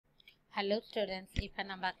Hello students, இப்போ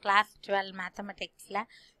நம்ம class 12 mathematicsல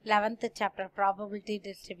 11th chapter probability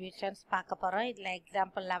distributions பார்க்க போறோம். இதுல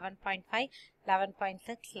example 11.5,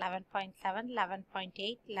 11.6, 11.7,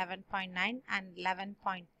 11.8, 11.9 and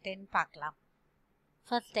 11.10 பார்க்கலாம்.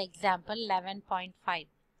 First example 11.5.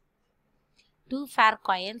 Two fair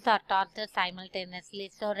coins are tossed simultaneously.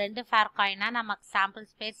 So ரெண்டு fair coin நமக்கு sample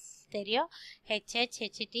space தெரியும். HH,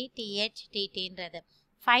 HT, TH, TT ன்றது.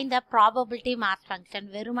 Find the probability mass function.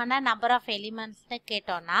 வெறுமனா number of elements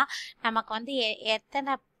கேட்டோம்னா நமக்கு வந்து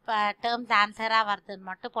எத்தனை terms answer வருதுன்னு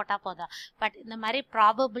மட்டும் போட்டா போதும். பட் இந்த மாதிரி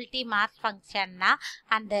probability mass functionனா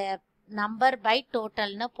அந்த number by total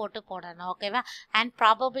னு போடணும். ஓகேவா? and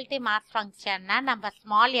probability mass functionனா நம்ம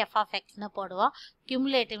small f of x னு போடுவோம்.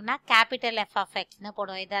 cumulative னா capital F of x னு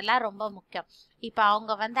போடுவோம். இதெல்லாம் ரொம்ப முக்கியம். இப்போ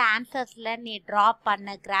அவங்க வந்து ஆன்சர்ஸ்ல நீ டிராப்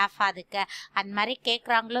பண்ண கிராஃப் அதுக்கு அந்த மாதிரி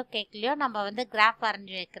கேட்குறாங்களோ கேட்கலையோ நம்ம வந்து கிராஃப்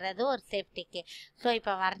வரைஞ்சி வைக்கிறது ஒரு சேஃப்டிக்கு. ஸோ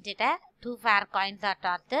இப்போ வரைஞ்சிட்டேன். 2 fair coins are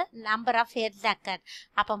tossed. Number of heads occurred.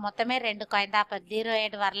 அப்போ மொத்தமே 2 காயின் தான். அப்போ 0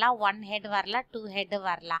 head வரலாம், 1 head வரலாம், 2 head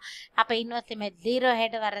வரலாம். அப்போ இன்வெர்ஸ் இமேஜ் 0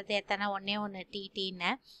 head வர்றது எத்தனை? ஒன்னே ஒன்று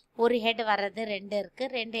TTன்னு. ஒரு ஹெட் வர்றது 2 இருக்கு,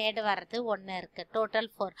 2 ஹெட் வர்றது 1 இருக்கு, டோட்டல்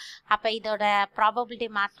 4. அப்போ இதோட ப்ராபபிலிட்டி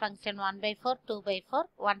மாஸ் ஃபங்க்ஷன் 1/4, 2/4,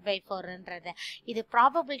 1/4ன்றது. இது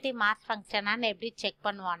ப்ராபபிலிட்டி மாஸ் ஃபங்க்ஷனான்னு எப்படி செக்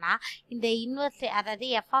பண்ணுவோன்னா, இந்த இன்வெர்ஸ் அதாவது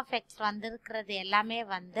எஃப் ஆஃப் எக்ஸ் வந்திருக்கிறது எல்லாமே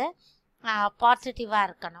வந்து பாசிட்டிவாக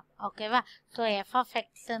இருக்கணும். ஓகேவா? ஸோ எஃப் ஆஃப்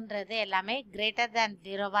எக்ஸ்ன்றது எல்லாமே கிரேட்டர் தேன்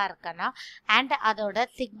 0வா இருக்கணும். அண்ட் அதோட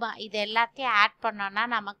சிக்மா இது எல்லாத்தையும் ஆட் பண்ணோன்னா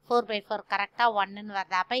நமக்கு 4/4 கரெக்டாக 1ன்னு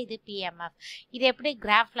வருது. அப்போ இது பிஎம்எஃப். இது எப்படி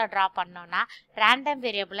கிராஃபில் ட்ரா பண்ணோன்னா ரேண்டம்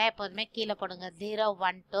வேரியபிளாக எப்போதுமே கீழே போடுங்க. 0,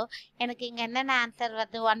 1, 2. எனக்கு இங்கே என்னென்ன ஆன்சர்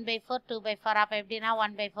வருது? 1/4, 2/4. அப்போ எப்படின்னா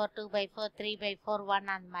 1/4, 2/4, 3/4,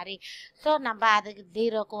 1 அந்த மாதிரி. ஸோ நம்ம அதுக்கு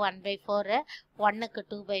 0க்கு 1/4, 1க்கு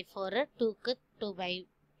 2/4,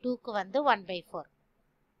 2க்கு வந்து 1/4.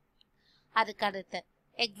 அதுக்கு அடுத்து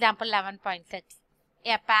example 11.6.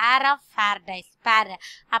 a pair of fair dice. பேர்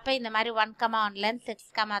அப்போ இந்த மாதிரி 1,1லேருந்து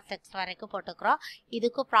 6,6 வரைக்கும் போட்டுக்கிறோம்.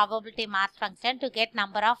 இதுக்கு probability mass function to get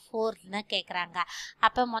number of 4ன்னு கேட்குறாங்க.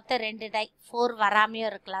 அப்போ மொத்தம் 2 டை 4 வராமையும்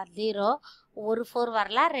இருக்கலாம். 0 ஒரு 4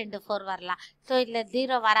 வரலாம், 2 4 வரலாம். ஸோ இதில்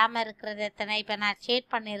 0 வராமல் இருக்கிறது எத்தனை? இப்போ நான் ஷேட்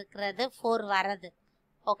பண்ணியிருக்கிறது 4 வரது.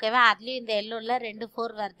 ஓகேவா? அதுலேயும் இந்த எல்லோவில் 2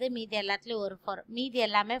 4 வருது, மீதி எல்லாத்துலேயும் ஒரு 4. மீதி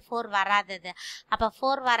எல்லாமே 4 வராதது. அப்போ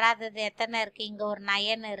 4 வராதது எத்தனை இருக்குது? இங்கே ஒரு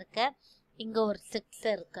 9 இருக்குது, இங்கே ஒரு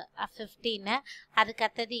 6 இருக்குது, 15.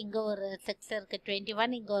 அதுக்கடுத்தது இங்கே ஒரு 6 இருக்குது,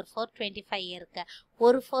 21. இங்கே ஒரு 4, 25 இருக்குது.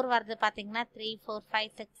 ஒரு 4 வருது பார்த்தீங்கன்னா 3, 4,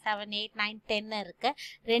 5, 6, 7, 8, 9, 10 இருக்குது.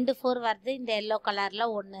 2 4 வருது, இந்த எல்லோ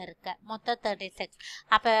கலரில் 1 இருக்குது. மொத்தம் 36.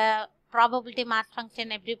 அப்போ ப்ராபபிலிட்டி மாஸ்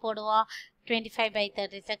ஃபங்க்ஷன் எப்படி போடுவோம்?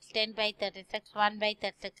 25/36, 10/36,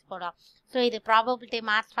 1/36 போடுவோம். ஸோ இது ப்ராபபிலிட்டி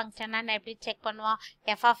மாஸ் ஃபங்க்ஷனாக எப்படி செக் பண்ணுவோம்?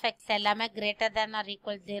 எஃப் ஆஃப் எக்ஸ் எல்லாமே கிரேட்டர் தேன் ஆர்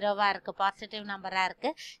ஈக்குவல் 0வா இருக்குது, பாசிட்டிவ் நம்பராக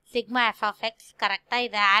இருக்குது. சிக்மா எஃப் ஆஃப் எக்ஸ் கரெக்டாக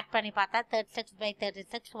இதை ஆட் பண்ணி பார்த்தா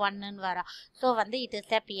 36/36 1ன்னு வரும். ஸோ வந்து இட்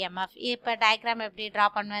இஸ் எ பிஎம்எஃப். இப்போ டயக்ராம் எப்படி ட்ரா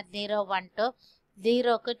பண்ணுவேன்? 0, 1, 2.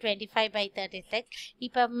 0க்கு 25/36.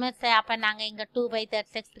 இப்போ மிஸ் அப்போ நாங்கள் இங்கே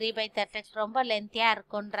 2/36, 3/36 ரொம்ப லென்த்தியாக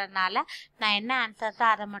இருக்குன்றனால நான் என்ன ஆன்சர்ஸோ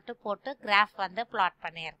அதை மட்டும் போட்டு கிராஃப் வந்து பிளாட்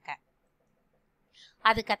பண்ணியிருக்கேன்.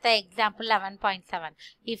 அதுக்கத்த எக்ஸாம்பிள் 11.7.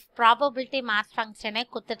 இஃப் ப்ராபபிலிட்டி மாஸ் ஃபங்க்ஷனே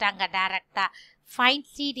கொடுத்துட்டாங்க டைரக்டாக. Find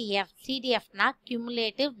CTF. சிடிஎஃப்னா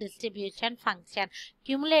cumulative distribution function.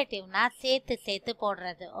 கியூமுலேட்டிவ்னா சேர்த்து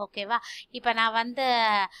போடுறது. ஓகேவா? இப்போ நான் வந்து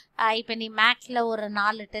இப்போ நீ மேக்ஸில் ஒரு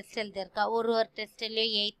 4 டெஸ்ட் எழுதியிருக்க. ஒரு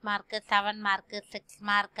டெஸ்ட்லேயும் 8 மார்க்கு, 7 மார்க்கு, 6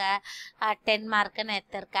 மார்க்கு, 10 மார்க்குன்னு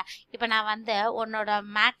எடுத்திருக்க. இப்போ நான் வந்து உன்னோட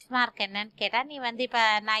மேக்ஸ் மார்க் என்னன்னு கேட்டால் நீ வந்து இப்போ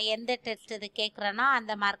நான் எந்த டெஸ்ட் இது கேட்குறேனோ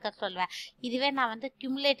அந்த மார்க்கை சொல்வேன். இதுவே நான் வந்து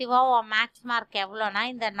கியூமுலேட்டிவாக உன் மேக்ஸ் மார்க் எவ்வளோனா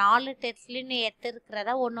இந்த 4 டெஸ்ட்லேயும் நீ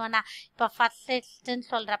எடுத்துருக்கிறத ஒன்று இப்போ ஃபர்ஸ்ட் டெஸ்ட்ன்னு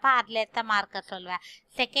சொல்கிறப்ப அதில் எத்த மார்க்கை சொல்வேன்.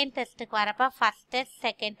 செகண்ட் டெஸ்ட்டுக்கு வரப்போ ஃபர்ஸ்ட் டெஸ்ட்,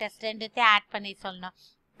 செகண்ட் டெஸ்ட் ரெண்டுத்தையும் ஆட் பண்ணி சொல்லணும்.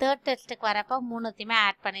 தேர்ட் டெஸ்ட்டுக்கு வரப்போ 3த்தையுமே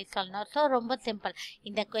ஆட் பண்ணி சொல்லணும். ஸோ ரொம்ப சிம்பிள்.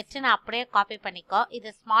 இந்த கொஸ்டின் அப்படியே காப்பி பண்ணிக்கோ. இது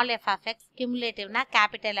small F of X, கியூமுலேட்டிவ்னா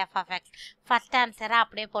capital F of X. First ஆன்சரை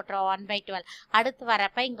அப்படியே போட்டுருவோம் 1/12. அடுத்து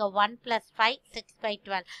வரப்போ இங்கே 1 + 5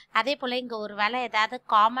 6/12. அதே போல் இங்கே ஒரு வேளை ஏதாவது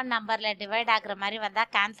காமன் நம்பரில் டிவைட் ஆகுற மாதிரி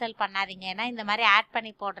வந்தால் கேன்சல் பண்ணாதீங்க. ஏன்னா இந்த மாதிரி ஆட்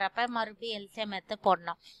பண்ணி போடுறப்ப மறுபடியும் எல்சிஎம் எடுத்து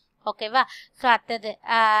போடணும். ஓகேவா? ஸோ அடுத்தது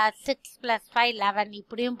 6 + 5 11.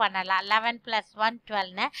 இப்படியும் பண்ணலாம். 11 + 1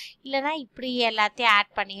 12ன்னு. இல்லைனா இப்படி எல்லாத்தையும்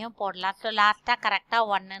ஆட் பண்ணியும் போடலாம். ஸோ லாஸ்ட்டாக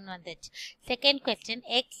கரெக்டாக 1ன்னு வந்துச்சு. Second question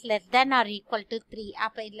X less than R equal to 3.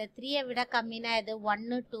 அப்போ இதில் 3யை விட கம்மினா இது 1,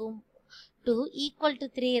 2, 2 equal to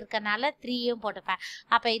 3 இருக்கனால 3யும் போட்டுப்பேன்.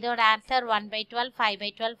 அப்ப இதோட ஆன்சர் 1/12,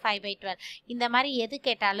 5/12, 5/12. இந்த மாதிரி எது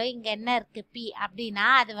கேட்டாலும் இங்க என்ன இருக்கு p அப்படின்னா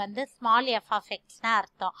அது வந்து small f of xனா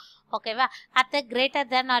அர்த்தம். ஓகேவா? அடுத்து greater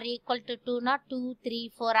than or equal to 2னா 2, 3,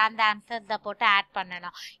 4 அந்த ஆன்சர்ஸை போட்டு ஆட்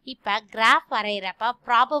பண்ணணும். இப்போ கிராஃப் வரைகிறப்ப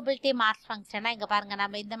ப்ராபபிலிட்டி மாஸ் ஃபங்க்ஷனாக இங்கே பாருங்க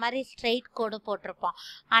நம்ம இந்த மாதிரி ஸ்ட்ரெயிட் கோடு போட்டிருப்போம்.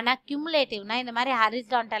 ஆனால் கியூமுலேட்டிவ்னா இந்த மாதிரி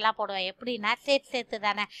ஹரிசான்டலாக போடுவோம். எப்படின்னா சேர்த்து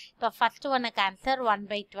தானே. இப்போ ஃபர்ஸ்ட் ஒன்னுக்கு ஆன்சர்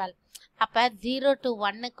 1/12. அப்போ 0 to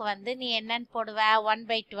 1க்கு வந்து நீ என்னன்னு போடுவ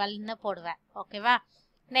 1/12ன்னு போடுவ. ஓகேவா?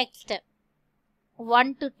 நெக்ஸ்ட்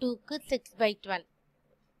 1 to 2க்கு 6/12.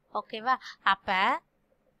 ஓகேவா? அப்போ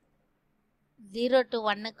 0 to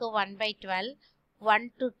 1க்கு 1/12, 1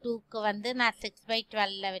 to 2க்கு வந்து நான்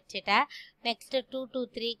 6/12ல வச்சுட்டேன். நெக்ஸ்ட் 2 to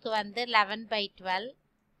 3க்கு வந்து 11/12,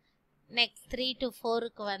 நெக்ஸ்ட் 3 to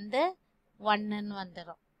 4க்கு வந்து 1ன்னு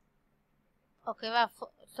வந்துடும். ஓகேவா?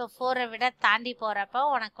 ஸோ 4ஐ விட தாண்டி போகிறப்ப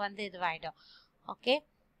உனக்கு வந்து இதுவாகிடும். ஓகே,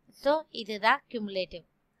 ஸோ இதுதான் கியூமுலேட்டிவ்.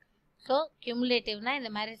 ஸோ கியூமுலேட்டிவ்னா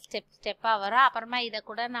இந்த மாதிரி ஸ்டெப்பாக வரும். அப்புறமா இதை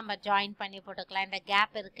கூட நம்ம ஜாயின் பண்ணி போட்டுக்கலாம். இந்த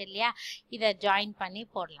கேப் இருக்கு இல்லையா, இதை ஜாயின் பண்ணி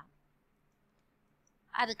போடலாம்.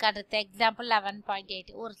 அதுக்கு அடுத்த எக்ஸாம்பிள் 11.8.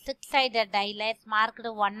 ஒரு 6-sided டைல marked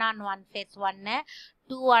 1 on 1 face 1,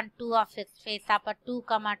 2 on 2 of its face. அப்போ 2,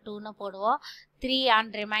 2ன்னு போடுவோம். 3 on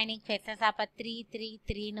remaining faces. அப்போ 3, 3,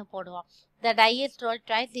 3ன்னு போடுவோம். The die is rolled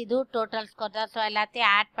twice. இது டோட்டல் ஸ்கோர் தான். ஸோ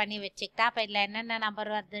எல்லாத்தையும் ஆட் பண்ணி வச்சுக்கிட்டா அப்போ இதில் என்னென்ன நம்பர்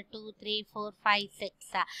வருது 2, 3, 4, 5,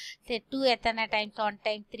 6. சரி, 2 எத்தனை டைம்ஸ் 1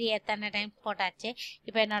 டைம், 3 எத்தனை டைம்ஸ் போட்டாச்சு.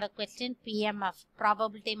 இப்போ என்னோட question PMF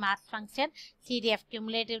probability mass function, CDF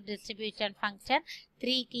cumulative distribution function.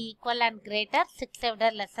 3க்கு equal and greater, 6ஐ விட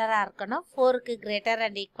லெஸராக இருக்கணும். 4க்கு கிரேட்டர்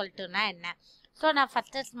அண்ட் ஈக்குவல் டுனா என்ன. ஸோ நான்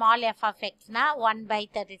first small F of எக்ஸ்னா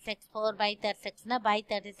 1/36, 4/36ன்னு by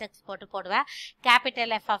 36 போடுவேன்.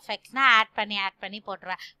 கேபிட்டல் எஃப் ஆஃப் எக்ஸ்னா ஆட் பண்ணி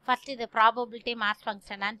போட்டுருவேன். ஃபர்ஸ்ட் இது ப்ராபபிலிட்டி மாஸ்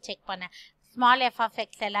ஃபங்க்ஷனான்னு செக் பண்ணேன். ஸ்மால் எஃப் ஆஃப்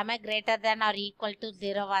எக்ஸ் எல்லாமே greater than or equal to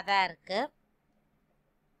 0வாக தான் இருக்குது.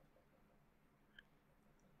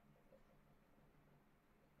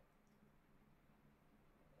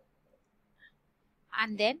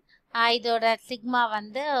 அண்ட் தென் இதோட சிக்மா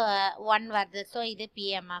வந்து 1 வருது. ஸோ இது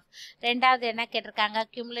PMF. ரெண்டாவது என்ன கேட்டிருக்காங்க,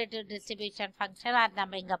 கியூமுலேட்டிவ் டிஸ்ட்ரிபியூஷன் ஃபங்க்ஷன். அது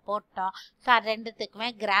நம்ம இங்கே போட்டோம். ஸோ அது ரெண்டுத்துக்குமே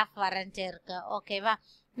கிராஃப் வரைஞ்சிருக்கு. ஓகேவா?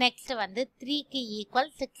 நெக்ஸ்ட் வந்து 3க்கு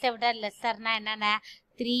ஈக்குவல், 6ஐ விட லெஸர்னா என்னென்ன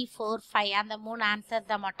 3, 4, 5 அந்த 3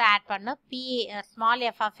 ஆன்சர்ஸை மட்டும் ஆட் பண்ணணும். ஸ்மால்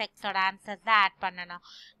எஃப் ஆஃப் எக்ஸோட ஆன்சர்ஸ் தான் ஆட் பண்ணணும்.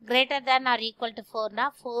 Greater than or equal to 4னா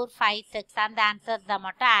 4, 5, 6 அந்த ஆன்சர்ஸை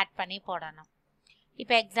மட்டும் ஆட் பண்ணி போடணும்.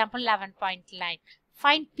 இப்போ எக்ஸாம்பிள் 11.9.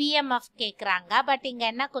 ஃபைண்ட் PMF கேட்குறாங்க. பட் இங்கே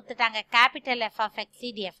என்ன கொடுத்துட்டாங்க, capital F of X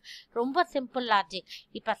CDF. ரொம்ப சிம்பிள் லாஜிக்.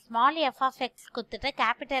 இப்போ ஸ்மால் எஃப் ஆஃப் எக்ஸ் கொடுத்துட்டு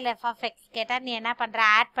கேபிட்டல் எஃப் ஆஃப் எக்ஸ் கேட்டால் நீ என்ன பண்ணுற,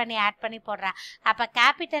 ஆட் பண்ணி போடுற. அப்போ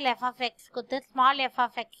கேபிட்டல் எஃப் ஆஃப் எக்ஸ் கொடுத்து ஸ்மால் எஃப்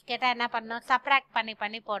ஆஃப் எக்ஸ் கேட்டால் என்ன பண்ணணும், சப்ராக்ட்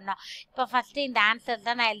பண்ணி போடணும். இப்போ ஃபஸ்ட்டு இந்த ஆன்சர்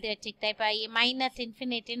தான் நான் எழுதி வச்சுக்கிட்டேன். இப்போ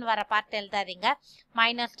 -∞ வர பார்த்து எழுதாதீங்க.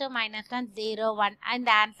 -2, -1, 0, 1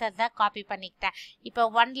 இந்த ஆன்சர் தான் காப்பி பண்ணிக்கிட்டேன்.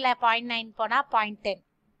 இப்போ 1ல் 0.9 போனால் 0.10,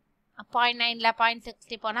 0.9ல்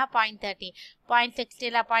 0.60 போனால் 0.30,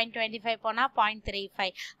 0.60ல் 0.25 போனால் 0.35.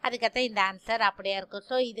 அதுக்கடுத்து இந்த ஆன்சர் அப்படியே இருக்கும்.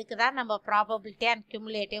 ஸோ இதுக்கு தான் நம்ம ப்ராபபிலிட்டி அண்ட்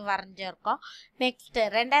கியூமுலேட்டிவ் வரைஞ்சிருக்கோம். நெக்ஸ்ட்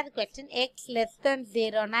ரெண்டாவது கொஸ்டின், x less than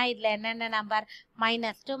 0னா இதில் என்னென்ன நம்பர்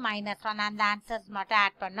 -2, -1 அந்த ஆன்சர்ஸ் மட்டும்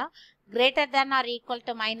ஆட் பண்ணோம். Greater than or equal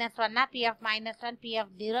to -1னா P of -1, P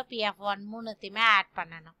of 0, P of 1 மூணுத்தையுமே add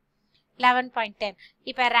பண்ணணும். 11.10.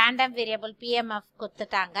 இப்போ ரேண்டம் வேரியபிள் PMF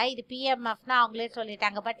கொடுத்துட்டாங்க. இது PMFனா அவங்களே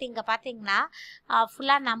சொல்லிட்டாங்க. பட் இங்கே பார்த்தீங்கன்னா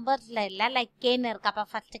ஃபுல்லாக நம்பர்ஸில் இல்லை, லைக் கேன்னு இருக்கு. அப்போ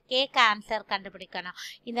ஃபஸ்ட்டு கேக்கு ஆன்சர் கண்டுபிடிக்கணும்.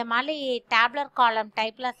 இந்த மாதிரி டேப்லர் காலம்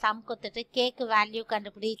டைப்பில் சம் கொடுத்துட்டு கேக்கு வேல்யூ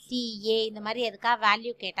கண்டுபிடி, CA இந்த மாதிரி எதுக்காக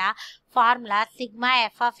வேல்யூ கேட்டால் formula sigma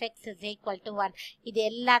F of X is equal to 1. இது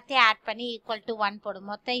எல்லாத்தையும் ஆட் பண்ணி ஈக்குவல் டு 1 போடும்.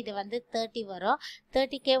 மொத்தம் இது வந்து 30 வரும்.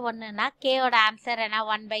 30K 1னா கேயோட ஆன்சர் என்ன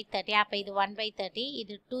 1/30. அப்போ இது 1/30.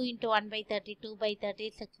 இது 2 × 1/30, 2/30,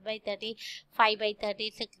 6/30, 5/30,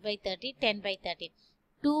 6/30, 10/30.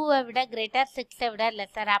 2ஐ விட கிரேட்டர், 6ஐ விட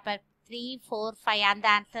லெஸர். அப்போ 3, 4, 5 அந்த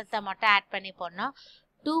ஆன்சர்ஸை மட்டும் ஆட் பண்ணி போடணும்.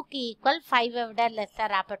 2க்கு ஈக்குவல், 5ஐ விட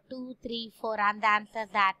லெஸர். அப்போ 2, 3, 4 அந்த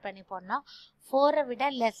ஆன்சர்ஸை ஆட் பண்ணி போடணும். 4ஐ விட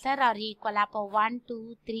லெஸர் ஆர் ஈக்குவல். அப்போ 1, 2,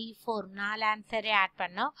 3, 4 4 ஆன்சரே ஆட்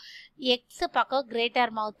பண்ணோம். எக்ஸ் பக்கம்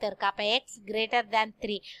கிரேட்டர் மவுத் இருக்கு. அப்போ எக்ஸ் கிரேட்டர் தேன்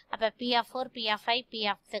 3. அப்போ P of 4, P of 5, P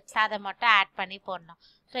of 6 அதை மட்டும் ஆட் பண்ணி போடணும்.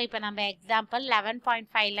 ஸோ இப்போ நம்ம எக்ஸாம்பிள்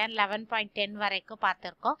 11.5ல 11.10 வரைக்கும்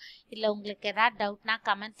பார்த்துருக்கோம். இதில் உங்களுக்கு ஏதாவது டவுட்னா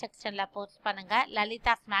கமெண்ட் செக்ஷனில் போஸ்ட் பண்ணுங்கள்.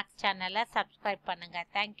 லலிதா ஸ்மாத்ஸ் சேனலை சப்ஸ்கிரைப்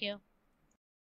பண்ணுங்கள். தேங்க்யூ.